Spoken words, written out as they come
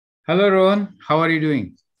Hello, Rohan. How are you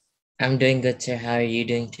doing? I'm doing good, sir. How are you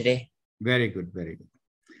doing today? Very good, very good.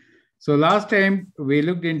 So last time we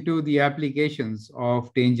looked into the applications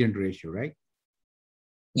of tangent ratio, right?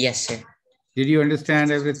 Yes, sir. Did you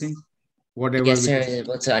understand everything? Whatever Yes, we sir. I did? was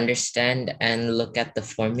able to understand and look at the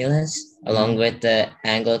formulas along Mhm. with the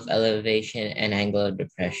angle of elevation and angle of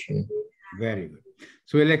depression. Very good.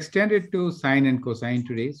 So we'll extend it to sine and cosine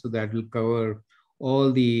today. So that will cover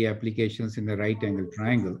all the applications in the right angle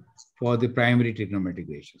triangle for the primary trigonometric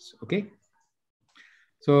ratios. Okay.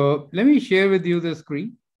 So let me share with you the screen.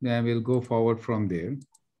 Then we'll go forward from there.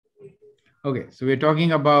 Okay. So we're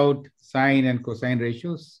talking about sine and cosine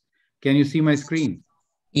ratios. Can you see my screen?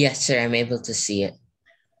 Yes, sir. I'm able to see it.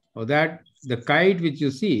 Or that the kite which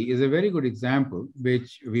you see is a very good example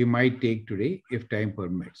which we might take today if time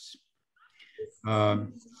permits.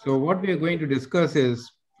 So what we are going to discuss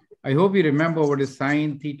is, I hope you remember what is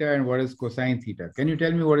sine theta and what is cosine theta. Can you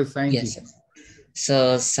tell me what is sine Yes, theta? sir. So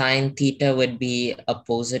sine theta would be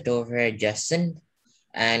opposite over adjacent,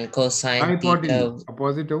 and cosine Hypotenuse, theta,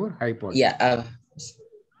 opposite over yeah, hypotenuse.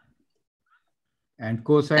 And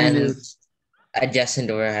cosine and is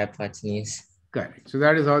adjacent over hypotenuse. correct. So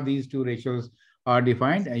that is how these two ratios are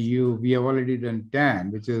defined. And we have already done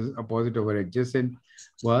tan, which is opposite over adjacent.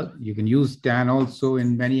 Well, you can use tan also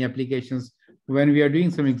in many applications. When we are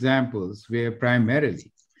doing some examples where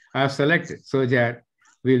primarily I have selected so that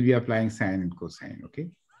we'll be applying sine and cosine, okay?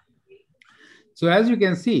 So as you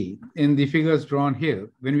can see in the figures drawn here,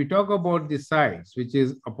 when we talk about the sides, which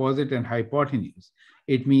is opposite and hypotenuse,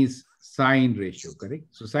 it means sine ratio, correct?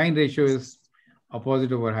 So sine ratio is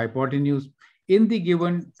opposite over hypotenuse in the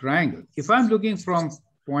given triangle. If I'm looking from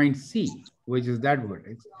point C, which is that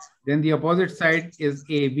vertex, then the opposite side is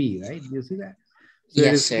AB, right? You see that? So it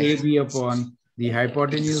Yes, is sir. AB upon the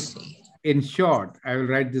hypotenuse. Yes. In short, I will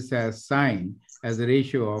write this as sine as a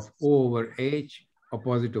ratio of O over H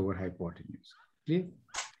opposite over hypotenuse. Clear?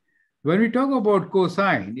 When we talk about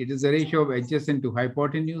cosine, it is the ratio of adjacent to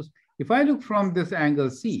hypotenuse. If I look from this angle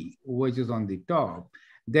C, which is on the top,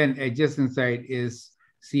 then adjacent side is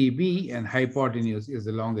CB and hypotenuse is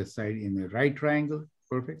the longest side in the right triangle.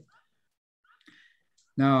 Perfect.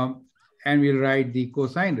 Now, and we'll write the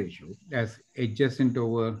cosine ratio as adjacent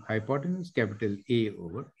over hypotenuse, capital A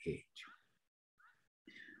over H.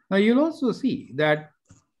 Now, you'll also see that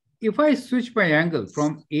if I switch my angle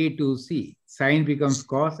from A to C, sine becomes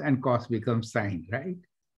cos and cos becomes sine, right?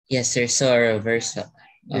 Yes, sir. So a reversal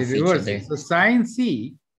It of each other. reverses. So sine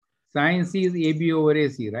C is AB over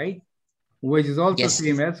AC, right? Which is also Yes.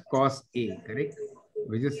 same as cos A, correct?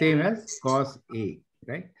 Which is same as cos A,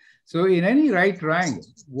 right? So in any right triangle,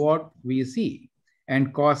 what we see,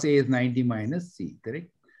 and cos A is 90 minus C, correct?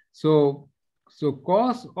 So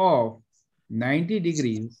cos of 90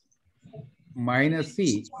 degrees minus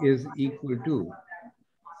C is equal to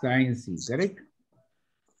sine C, correct?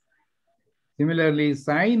 Similarly,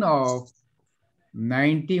 sine of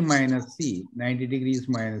 90 minus C, 90 degrees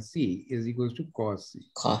minus C is equals to cos C.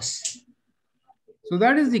 Cos. So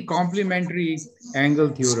that is the complementary angle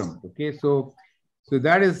theorem, okay? So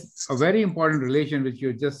that is a very important relation which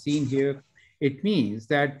you've just seen here. It means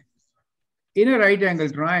that in a right angle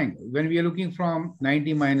triangle, when we are looking from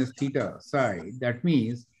 90 minus theta side, that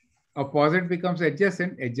means opposite becomes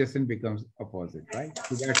adjacent, adjacent becomes opposite, right?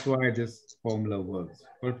 So that's why this formula works.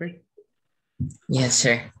 Perfect? Yes,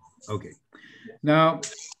 sir. Okay. Now,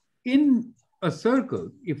 in a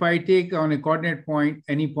circle, if I take on a coordinate point,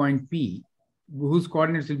 any point P, whose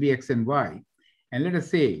coordinates will be X and Y, and let us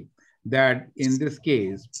say that in this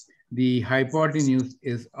case, the hypotenuse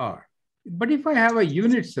is R. But if I have a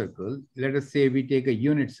unit circle, let us say we take a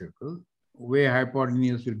unit circle where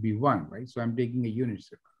hypotenuse will be 1, right? So I'm taking a unit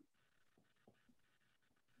circle.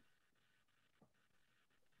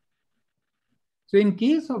 So in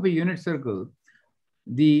case of a unit circle,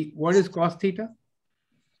 what is cos theta?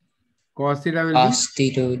 Cos theta will be? Cos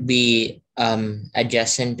theta would be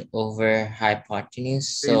adjacent over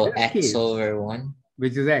hypotenuse, In so this x case, over 1.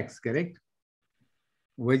 which is X, correct?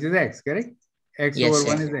 Which is X, correct? X Yes, over sir.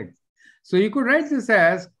 1 is X. So you could write this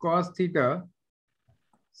as cos theta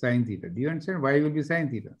sine theta. Do you understand why it will be sine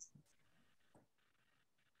theta?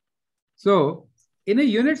 So in a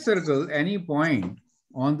unit circle, any point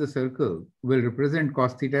on the circle will represent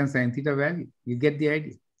cos theta and sine theta value. You get the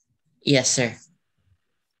idea? Yes, sir.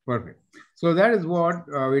 Perfect. So that is what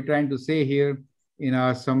we're trying to say here in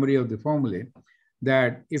our summary of the formula,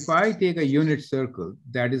 that if I take a unit circle,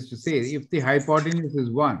 that is to say, if the hypotenuse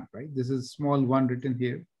is 1, right? This is small 1 written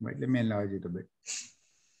here, right? Let me enlarge it a bit.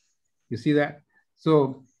 You see that?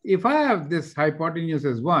 So if I have this hypotenuse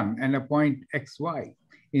as 1 and a point xy,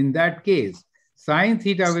 in that case, Sine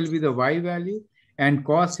theta will be the y value and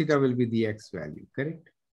cos theta will be the x value, correct?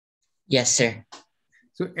 Yes, sir.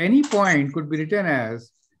 So any point could be written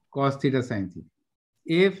as cos theta sine theta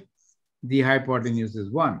if the hypotenuse is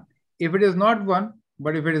 1. If it is not 1,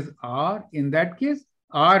 but if it is r, in that case,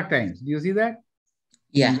 r times. Do you see that?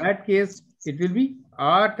 Yeah. In that case, it will be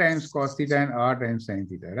r times cos theta and r times sine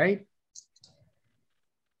theta, right?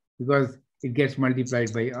 Because it gets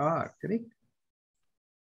multiplied by r, correct?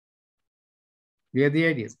 You get the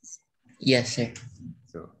idea? Yes, sir.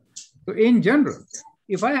 So in general,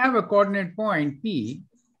 if I have a coordinate point P,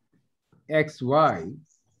 x, y,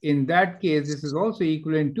 in that case, this is also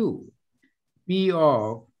equivalent to P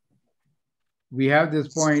of, we have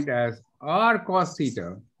this point as r cos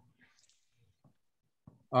theta,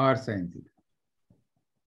 r sin theta,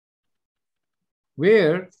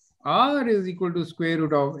 where r is equal to square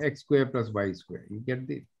root of x square plus y square. You get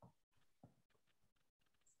the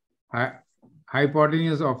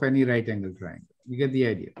hypotenuse of any right angle triangle. You get the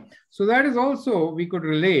idea. So that is also, we could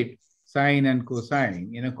relate sine and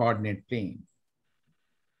cosine in a coordinate plane.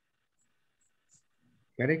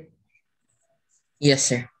 Correct? Yes,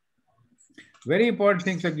 sir. Very important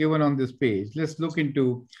things are given on this page. Let's look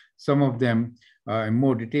into some of them in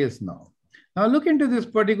more details now. Now look into this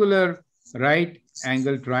particular right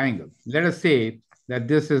angle triangle. Let us say that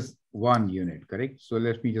this is 1 unit, correct? So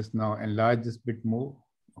let me just now enlarge this bit more.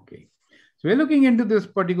 Okay. So we're looking into this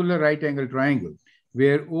particular right angle triangle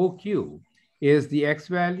where OQ is the x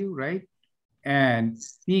value, right? And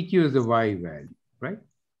PQ is the y value, right?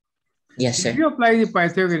 Yes, sir. If you apply the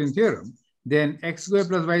Pythagorean theorem, then x square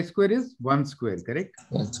plus y square is 1 square, correct?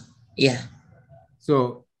 Yeah.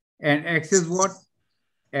 So, and x is what?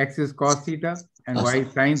 X is cos theta and y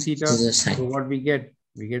is sin theta. So what we get?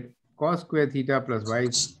 We get cos square theta plus y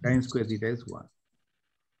sin square theta is 1.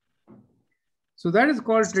 So that is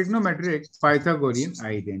called trigonometric Pythagorean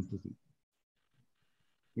identity.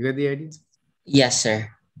 You get the idea? Yes, sir.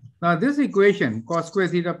 Now this equation, cos square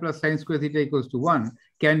theta plus sin square theta equals to 1,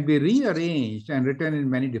 can be rearranged and written in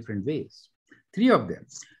many different ways. 3 of them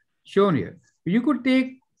shown here. You could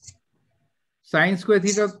take sin square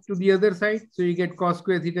theta to the other side. So you get cos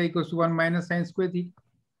square theta equals to 1 minus sin square theta.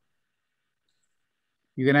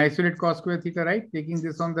 You can isolate cos square theta, right? Taking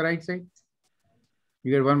this on the right side.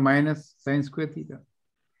 You get 1 minus sin square theta.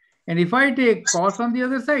 And if I take cos on the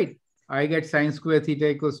other side, I get sin square theta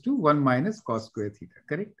equals to 1 minus cos square theta,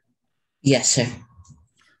 correct? Yes, sir.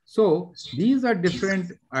 So these are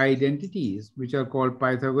different identities which are called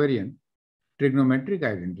Pythagorean trigonometric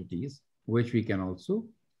identities, which we can also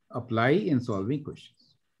apply in solving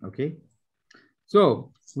questions, okay?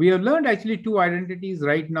 So we have learned actually 2 identities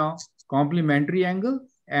right now, complementary angle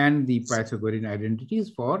and the Pythagorean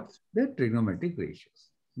identities for the trigonometric ratios.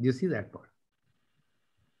 Do you see that part?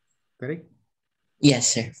 Correct?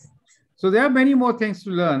 Yes, sir. So there are many more things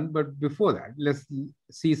to learn, but before that, let's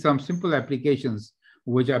see some simple applications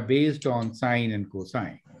which are based on sine and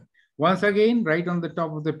cosine. Once again, right on the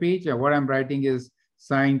top of the page, what I'm writing is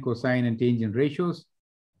sine, cosine, and tangent ratios,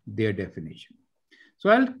 their definition. So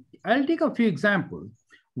I'll take a few examples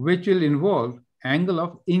which will involve angle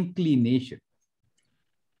of inclination.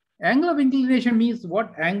 Angle of inclination means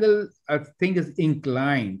what angle a thing is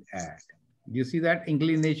inclined at. Do you see that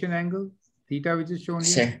inclination angle, theta, which is shown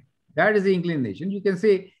here? Sir. That is the inclination. You can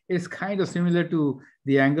say it's kind of similar to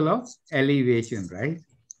the angle of elevation, right?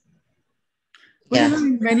 But Yeah.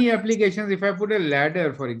 in many applications, if I put a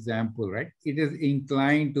ladder, for example, right, it is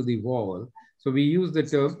inclined to the wall. So we use the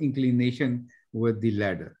term inclination with the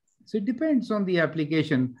ladder. So it depends on the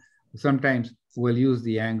application. Sometimes we'll use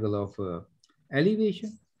the angle of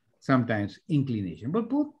elevation, sometimes inclination, but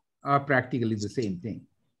both are practically the same thing,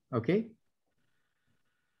 okay?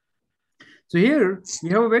 So here we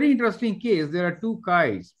have a very interesting case. There are 2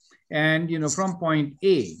 kites and, you know, from point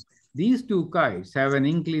A, these 2 kites have an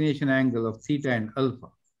inclination angle of theta and alpha.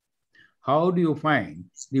 How do you find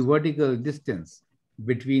the vertical distance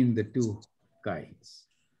between the 2 kites,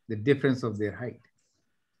 the difference of their height?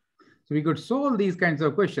 So we could solve these kinds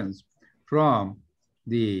of questions from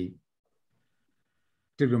the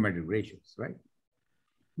trigonometric ratios, right?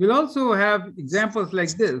 We'll also have examples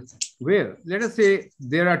like this, where let us say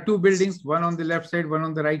there are 2 buildings, one on the left side, one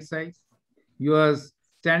on the right side. You are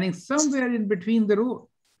standing somewhere in between the road.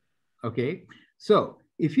 Okay, so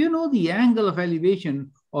if you know the angle of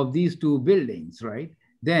elevation of these 2 buildings, right,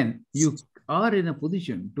 then you are in a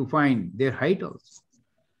position to find their height also.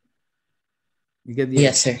 You get the idea?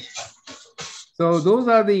 Yes, sir. So those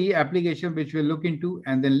are the applications which we'll look into,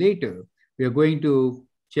 and then later we are going to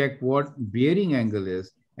check what bearing angle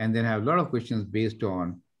is, and then have a lot of questions based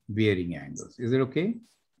on bearing angles. Is it okay?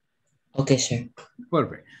 Okay, sir.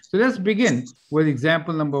 Perfect. So let's begin with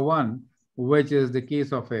example number 1, which is the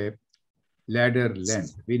case of a ladder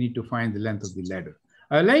length. We need to find the length of the ladder.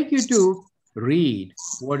 I'd like you to read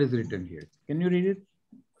what is written here. Can you read it?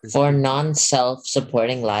 For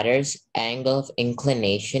non-self-supporting ladders, angle of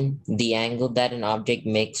inclination, the angle that an object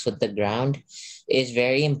makes with the ground, is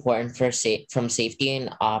very important for from safety and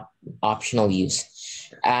optional use.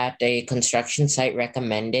 At a construction site,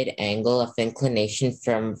 recommended angle of inclination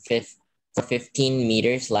for 15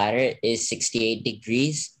 meters ladder is 68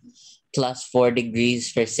 degrees plus 4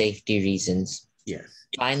 degrees for safety reasons. Yes.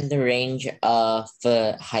 Find the range of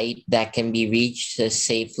height that can be reached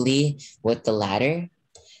safely with the ladder.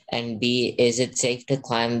 And B, is it safe to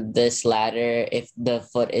climb this ladder if the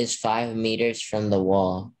foot is 5 meters from the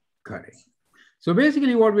wall? Correct. So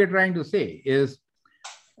basically what we're trying to say is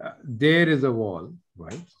there is a wall,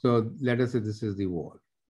 right? So let us say this is the wall.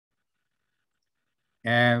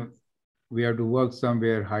 And we have to work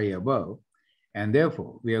somewhere high above. And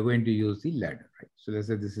therefore, we are going to use the ladder, right? So let's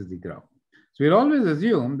say this is the ground. So we'll always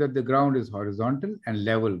assume that the ground is horizontal and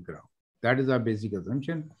level ground. That is our basic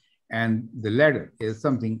assumption. And the ladder is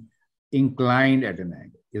something inclined at an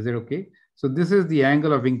angle. Is that okay? So this is the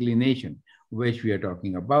angle of inclination, which we are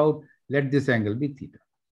talking about. Let this angle be theta.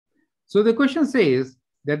 So the question says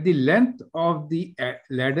that the length of the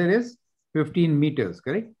ladder is 15 meters,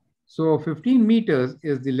 correct? So 15 meters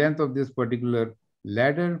is the length of this particular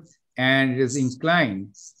ladder, and it is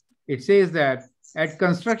inclined. It says that at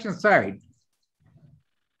construction site,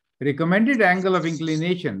 recommended angle of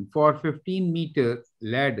inclination for 15-meter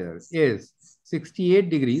ladder is 68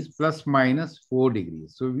 degrees plus minus 4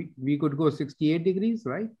 degrees. So we could go 68 degrees,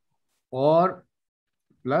 right? Or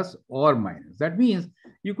plus or minus. That means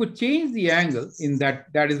you could change the angle in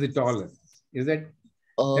that is the tolerance. Is that?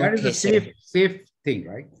 Okay, that is a safe thing,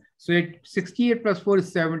 right? So 68 plus 4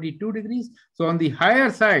 is 72 degrees. So on the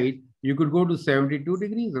higher side, you could go to 72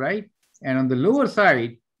 degrees, right? And on the lower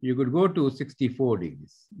side, you could go to 64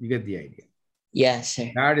 degrees. You get the idea? Yes,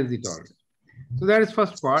 sir. That is the tolerance. So that is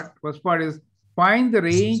first part. First part is find the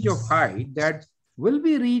range of height that will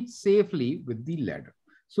be reached safely with the ladder.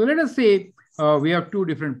 So let us say we have two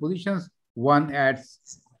different positions. One at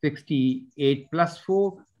 68 plus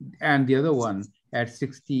 4 and the other one at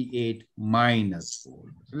 68 minus 4.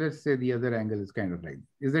 So let's say the other angle is kind of like,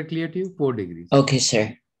 is that clear to you? 4 degrees. Okay,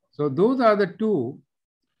 sir. So those are the two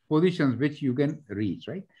positions which you can reach,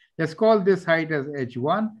 right? Let's call this height as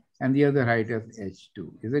H1 and the other height as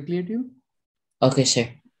H2. Is that clear to you? Okay, sir.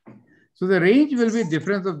 So the range will be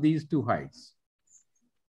difference of these two heights.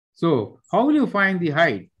 So how will you find the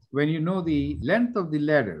height when you know the length of the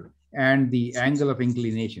ladder and the angle of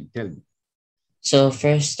inclination? Tell me. So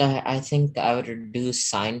first, I think I would do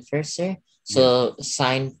sine first, sir. So yes.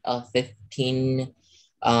 Sine of 15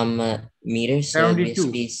 meters. So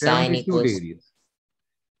 72, sine equals degrees.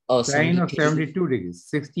 Oh, sine of 72 degrees.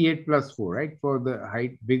 68 plus 4, right? For the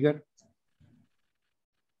height bigger.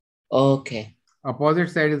 Okay. Opposite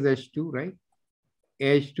side is H2, right?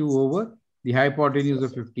 H2 over the hypotenuse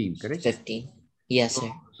of 15, correct? 15. Yes,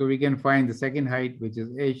 sir. So we can find the second height, which is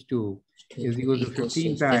H2, is equal to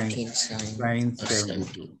 15 times sine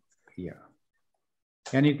 72. Yeah.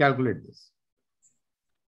 Can you calculate this?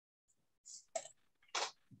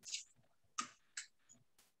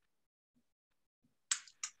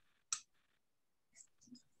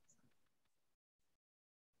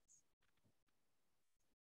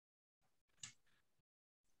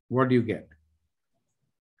 What do you get?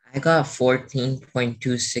 I got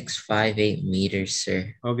 14.2658 meters,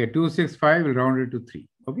 sir. Okay, 265, we'll round it to 3.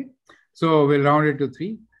 Okay, so we'll round it to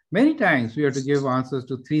 3. Many times we have to give answers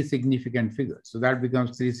to 3 significant figures. So that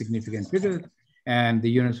becomes 3 significant figures and the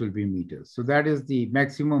units will be meters. So that is the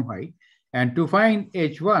maximum height. And to find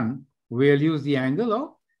H1, we'll use the angle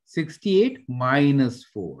of 68 minus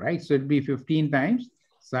 4, right? So it'll be 15 times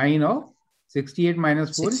sine of 68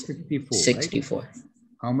 minus 4 is 64. 64. Right?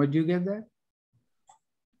 How much do you get that?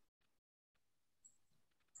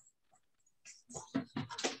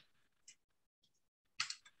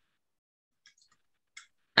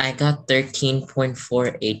 I got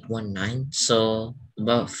 13.4819, so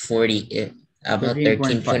about 40, about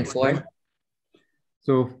 13.4.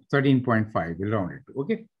 So 13.5, we'll round it to,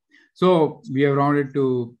 okay? So we have rounded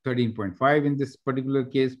to 13.5 in this particular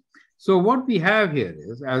case. So what we have here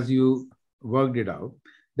is, as you worked it out,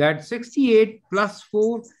 that 68 plus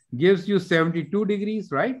 4 gives you 72 degrees,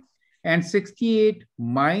 right? And 68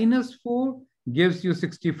 minus 4 gives you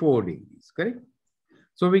 64 degrees, correct?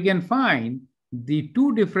 So we can find the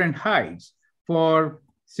two different heights for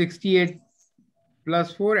 68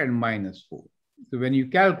 plus 4 and minus 4. So when you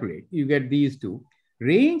calculate, you get these two.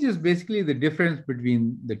 Range is basically the difference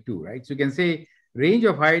between the two, right? So you can say range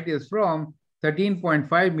of height is from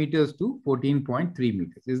 13.5 meters to 14.3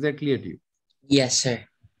 meters. Is that clear to you? Yes, sir.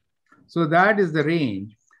 So that is the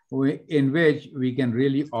range in which we can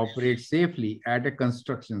really operate safely at a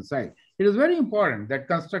construction site. It is very important that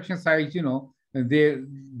construction sites,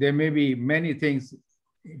 there may be many things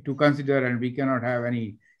to consider and we cannot have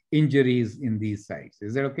any injuries in these sites.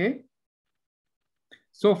 Is that okay?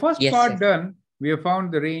 So first Yes, part sir. done, we have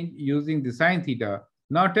found the range using the sine theta.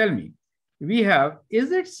 Now tell me,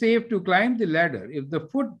 is it safe to climb the ladder if the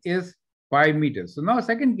foot is 5 meters? So now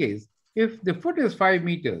second case, if the foot is 5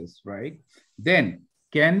 meters, right, then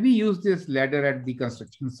can we use this ladder at the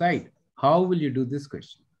construction site? How will you do this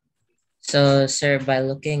question? So, sir, by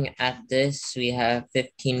looking at this, we have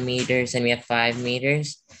 15 meters and we have 5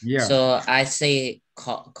 meters. Yeah. So I say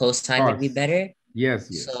cosine would be better. Yes.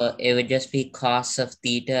 So it would just be cos of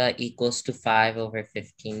theta equals to 5 over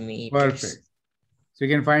 15 meters. Perfect. So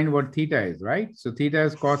you can find what theta is, right? So theta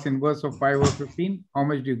is cos inverse of 5 over 15. How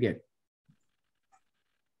much do you get?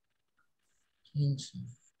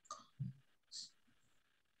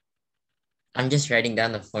 I'm just writing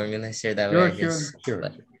down the formula, sir. That Sure, way I just... Sure.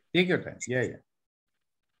 Take your time. Yeah.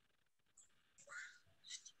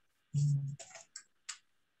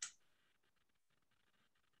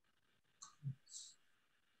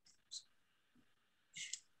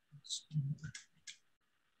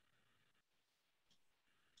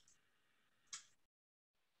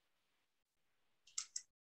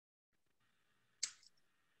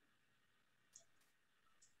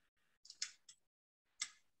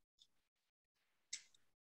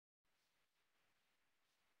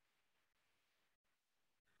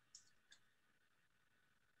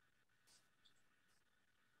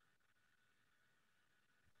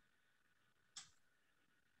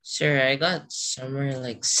 Sir, I got somewhere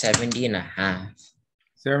like 70 and a half.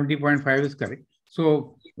 70.5 is correct.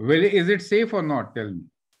 So is it safe or not? Tell me.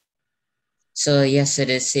 So yes, it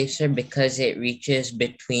is safe, sir, because it reaches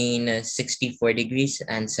between 64 degrees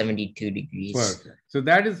and 72 degrees. Perfect. So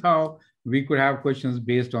that is how we could have questions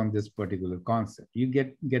based on this particular concept. You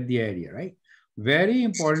get the idea, right? Very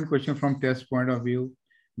important question from test point of view.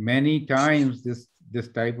 Many times this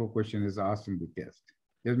type of question is asked in the test.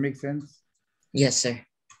 Does it make sense? Yes, sir.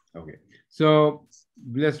 Okay. So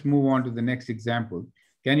let's move on to the next example.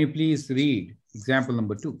 Can you please read example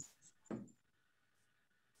number 2?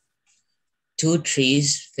 2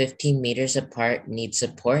 trees 15 meters apart need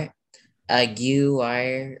support. A GU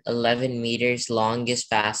wire 11 meters long is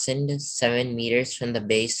fastened 7 meters from the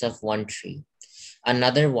base of one tree.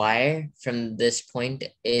 Another wire from this point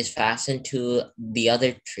is fastened to the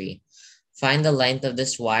other tree. Find the length of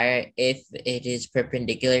this wire if it is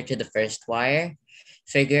perpendicular to the first wire.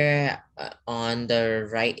 Figure on the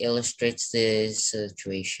right illustrates this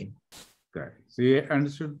situation. Okay. So you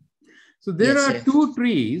understood? So there are 2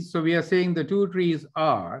 trees. So we are saying the 2 trees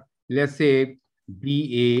are, let's say,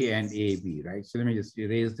 BA and AB, right? So let me just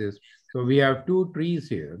erase this. So we have 2 trees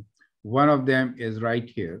here. One of them is right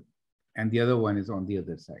here, and the other one is on the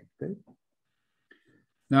other side. Okay?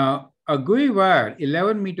 Now, a GUI wire,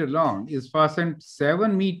 11 meter long, is fastened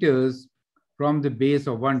 7 meters from the base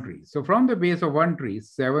of one tree. So from the base of one tree,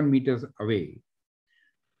 7 meters away,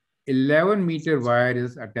 11 meter wire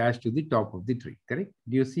is attached to the top of the tree, correct?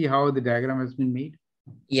 Do you see how the diagram has been made?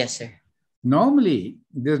 Yes, sir. Normally,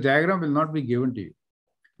 this diagram will not be given to you.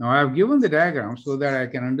 Now, I have given the diagram so that I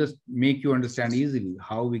can make you understand easily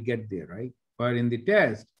how we get there, right? But in the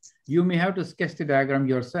test, you may have to sketch the diagram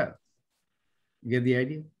yourself. You get the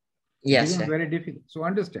idea? Yes, sir. Very difficult. So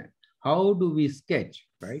understand, how do we sketch,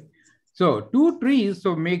 right? So 2 trees,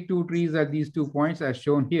 so make 2 trees at these 2 points as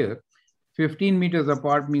shown here. 15 meters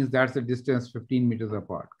apart means that's the distance 15 meters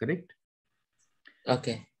apart, correct?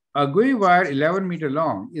 Okay. A GUI wire 11 meter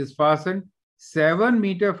long is fastened 7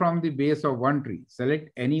 meter from the base of one tree. Select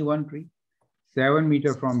any one tree, 7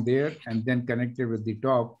 meter from there, and then connected with the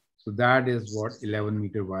top. So that is what 11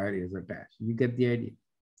 meter wire is attached. You get the idea?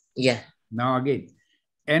 Yeah. Now again,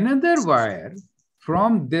 another wire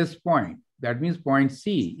from this point, that means point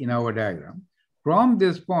C in our diagram, from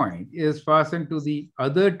this point is fastened to the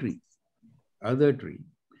other tree,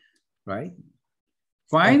 right?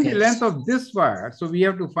 Find the length of this wire. So we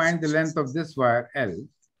have to find the length of this wire, L.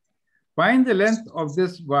 Find the length of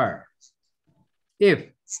this wire. If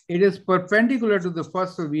it is perpendicular to the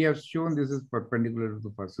first, so we have shown this is perpendicular to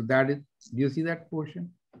the first. So that is, do you see that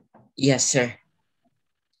portion? Yes, sir.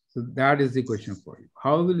 So that is the question for you.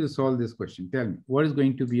 How will you solve this question? Tell me, what is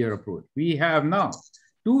going to be your approach? We have now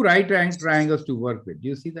 2 right triangles to work with. Do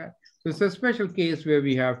you see that? So it's a special case where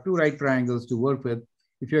we have 2 right triangles to work with.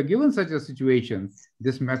 if you're given such a situation,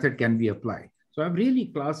 this method can be applied. So I've really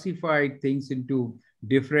classified things into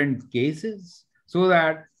different cases so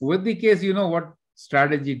that with the case, you know what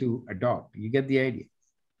strategy to adopt. You get the idea?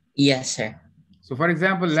 Yes, sir. So for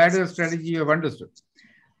example, ladder strategy you have understood.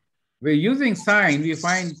 We're using sine, we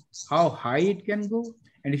find how high it can go.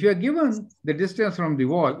 And if you're given the distance from the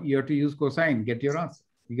wall, you have to use cosine, get your answer.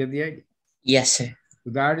 You get the idea? Yes, sir. So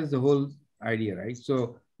that is the whole idea, right?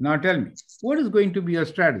 So now tell me, what is going to be your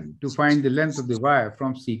strategy to find the length of the wire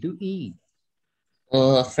from C to E?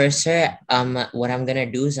 Well, first, sir, what I'm gonna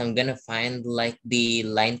do is I'm gonna find like the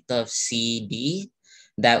length of CD.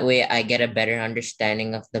 That way, I get a better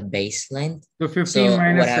understanding of the base length. So 15 So what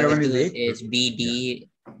minus I 7 would is do 8. is BD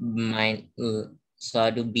so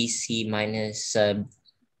I'll do BC minus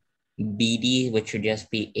BD, which would just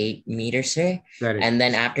be 8 meters, sir. And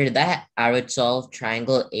then after that, I would solve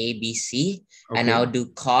triangle ABC, and I would do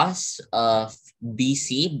cos of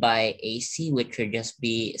BC by AC, which would just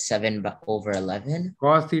be 7/11.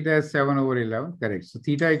 Cos theta is 7/11, correct. So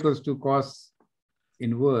theta equals to cos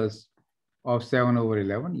inverse of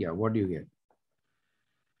 7/11. Yeah, what do you get?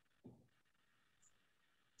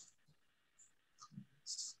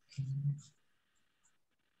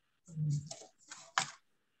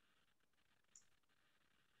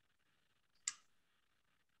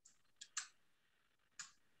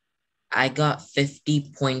 I got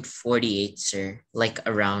 50.48, sir, like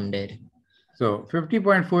around it. So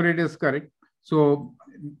 50.48 is correct. So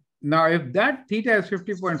now if that theta is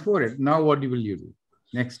 50.48, now what will you do?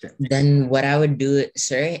 Next step. Then what I would do,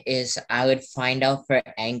 sir, is I would find out for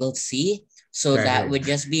angle C. So that would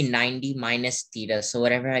just be 90 minus theta. So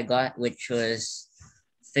whatever I got, which was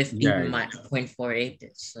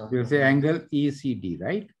 50.48. So you'll say angle ECD,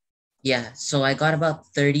 right? Yeah. So I got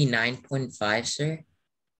about 39.5, sir.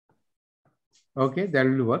 Okay, that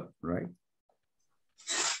will work, right?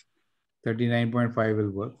 39.5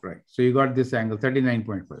 will work, right? So you got this angle,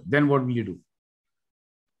 39.5. Then what will you do?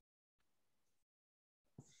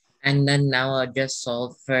 And then now I'll just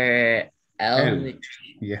solve for L.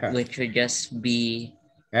 Which would just be...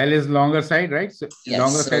 L is longer side, right? So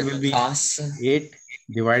longer side will be cos 8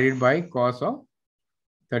 divided by cos of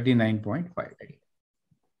 39.5.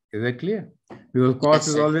 Is that clear? Because cos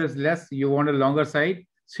is always less. You want a longer side,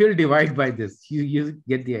 so you'll divide by this. You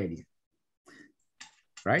get the idea.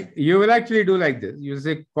 Right? You will actually do like this. You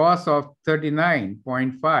say cos of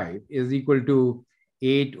 39.5 is equal to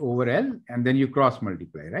 8 over L, and then you cross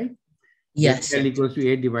multiply, right? Yes. L equals to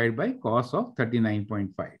 8 divided by cos of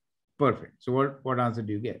 39.5. Perfect. So what answer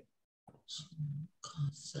do you get?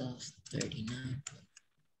 Cos of 39.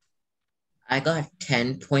 I got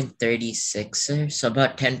 10.36, sir. So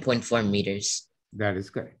about 10.4 meters. That is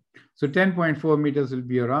correct. So 10.4 meters will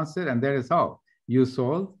be your answer, and that is how you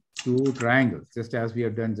solve two triangles, just as we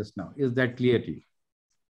have done just now. Is that clear to you?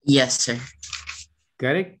 Yes, sir.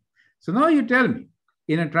 Correct. So now you tell me,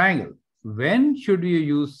 in a triangle, when should you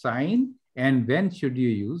use sine and when should you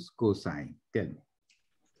use cosine? Tell me.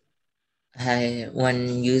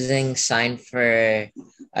 When using sine for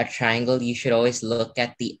a triangle, you should always look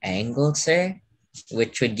at the angle, sir,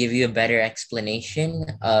 which would give you a better explanation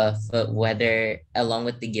of whether, along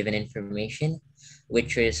with the given information,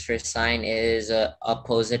 which is for sine is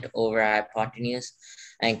opposite over hypotenuse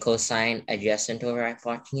and cosine adjacent over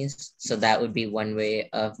hypotenuse. So that would be one way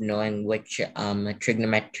of knowing which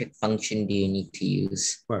trigonometric function do you need to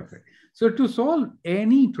use. Perfect. So to solve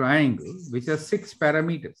any triangle, which has 6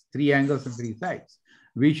 parameters, 3 angles and 3 sides,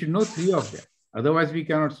 we should know 3 of them. Otherwise, we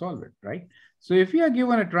cannot solve it, right? So if we are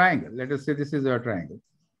given a triangle, let us say this is our triangle.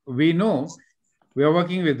 We know we are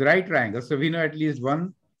working with right triangle. So we know at least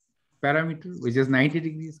one parameter, which is 90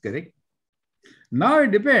 degrees, correct? Now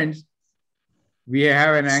it depends. We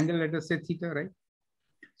have an angle, let us say theta, right?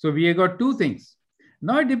 So we have got 2 things.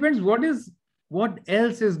 Now it depends what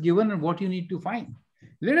else is given and what you need to find.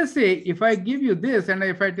 Let us say if I give you this and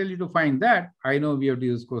if I tell you to find that, I know we have to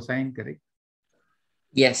use cosine, correct?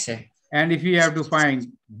 Yes, sir. And if you have to find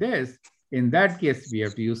this, in that case, we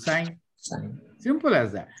have to use sine. Simple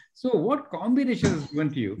as that. So what combination is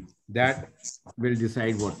given to you, that will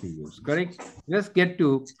decide what to use, correct? Let's get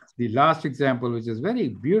to the last example, which is very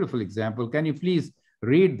beautiful example. Can you please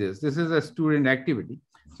read this? This is a student activity.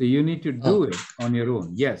 So you need to do it on your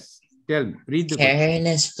own. Yes. Tell me, read the question. Karen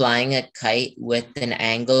is flying a kite with an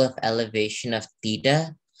angle of elevation of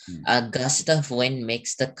theta. A gust of wind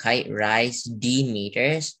makes the kite rise d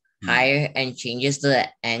meters higher and changes the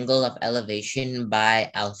angle of elevation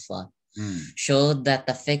by alpha. Show that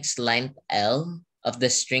the fixed length L of the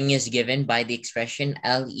string is given by the expression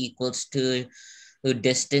L equals to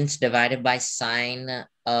distance divided by sine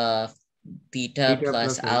of theta Theta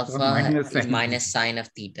plus plus alpha alpha minus sine minus theta. sine of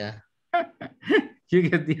theta. You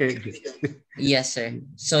get the idea. Yes, sir.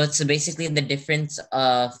 So it's basically the difference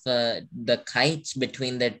of the kites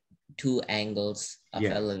between the two angles of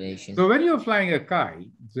Yes. elevation. So when you're flying a kite,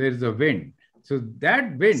 there's a wind. So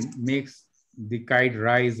that wind makes the kite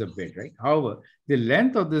rise a bit, right? However, the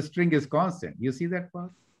length of the string is constant. You see that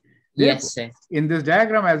part? Therefore, Yes, sir. in this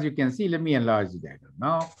diagram, as you can see, let me enlarge the diagram.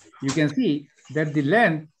 Now, you can see that the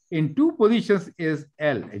length in two positions is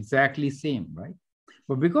L, exactly same, right?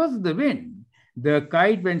 But because of the wind, the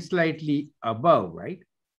kite went slightly above, right?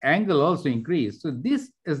 Angle also increased. So this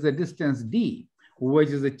is the distance D, which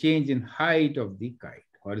is the change in height of the kite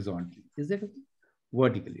horizontally. Is that okay?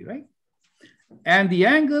 Vertically, right? And the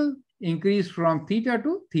angle increased from theta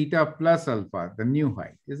to theta plus alpha, the new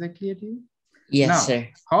height. Is that clear to you? Yes, now, sir.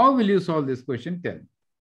 How will you solve this question? Tell me.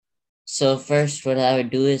 So first, what I would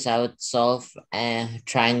do is I would solve a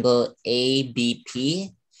triangle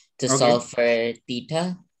ABP to solve for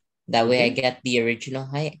theta. That way I get the original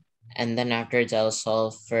height. And then afterwards, I'll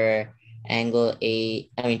solve for triangle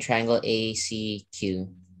ACQ.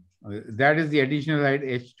 That is the additional height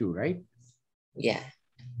H2, right? Yeah.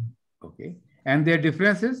 Okay. And their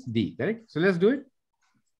difference is D, correct? So let's do it.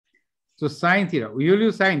 So sine theta, we will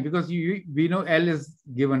use sine because we know L is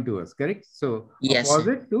given to us, correct? So yes,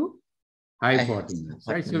 opposite to hypotenuse,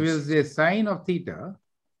 right? So we'll say sine of theta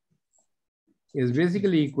is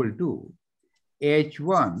basically equal to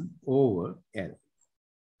H1 over L,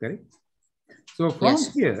 correct? So from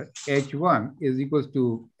here, H1 is equals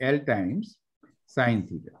to L times sine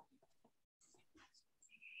theta.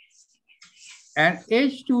 And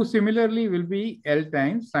H2 similarly will be L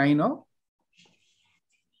times sine of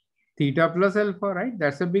theta plus alpha, right?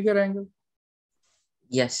 That's a bigger angle.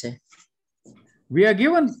 Yes, sir. We are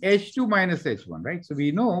given H2 minus H1, right? So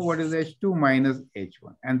we know what is H2 minus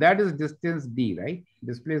H1. And that is distance D, right?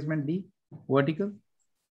 Displacement D, vertical.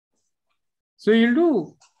 So you'll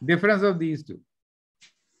do difference of these two.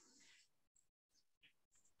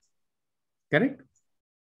 Correct?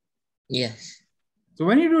 Yes. So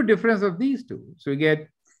when you do difference of these two, so you get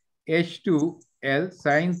H2 L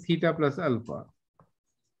sine theta plus alpha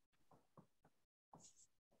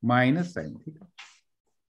minus sine theta.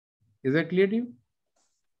 Is that clear to you?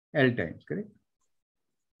 L times, correct?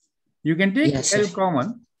 You can take L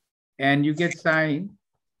common and you get sine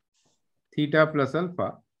theta plus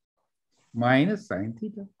alpha minus sine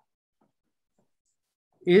theta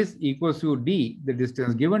is equals to D, the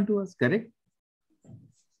distance given to us, correct?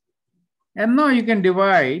 And now you can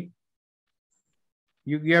divide,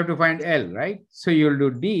 you have to find L, right? So you'll do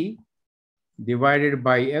D divided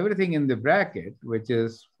by everything in the bracket, which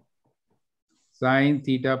is sine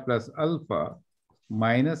theta plus alpha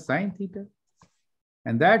minus sine theta.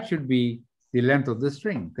 And that should be the length of the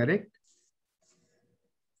string, correct?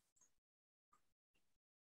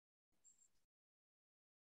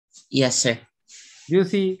 Yes, sir. Do you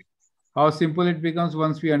see how simple it becomes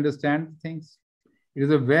once we understand things? It is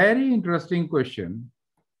a very interesting question.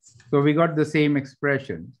 So we got the same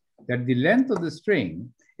expression that the length of the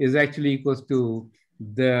string is actually equals to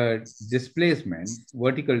the displacement,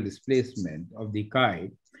 vertical displacement of the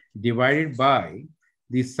kite divided by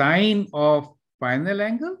the sine of final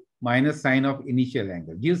angle minus sine of initial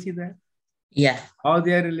angle. Do you see that? Yeah. How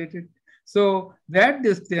they are related? So that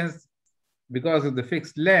distance, because of the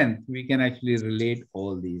fixed length, we can actually relate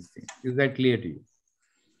all these things. Is that clear to you?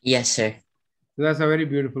 Yes, sir. So that's a very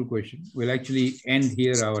beautiful question. We'll actually end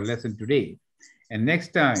here our lesson today. And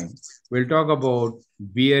next time, we'll talk about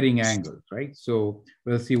bearing angles, right? So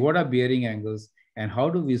we'll see what are bearing angles and how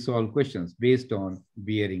do we solve questions based on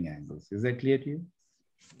bearing angles. Is that clear to you?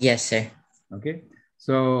 Yes, sir. Okay.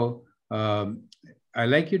 So I'd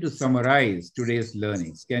like you to summarize today's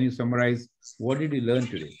learnings. Can you summarize what did you learn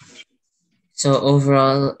today? So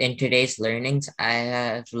overall, in today's learnings, I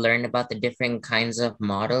have learned about the different kinds of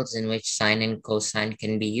models in which sine and cosine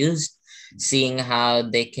can be used, seeing how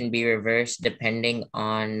they can be reversed depending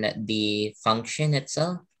on the function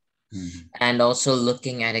itself, and also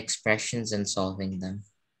looking at expressions and solving them.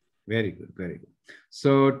 Very good, very good.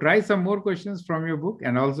 So try some more questions from your book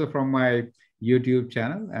and also from my YouTube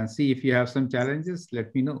channel and see if you have some challenges,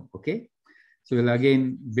 let me know, okay? So we'll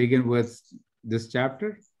again begin with this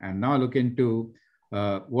chapter and now look into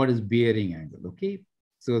what is bearing angle, okay?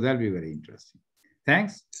 So that'll be very interesting.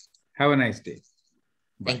 Thanks. Have a nice day.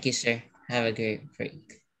 Bye. Thank you, sir. Have a great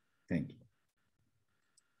break. Thank you.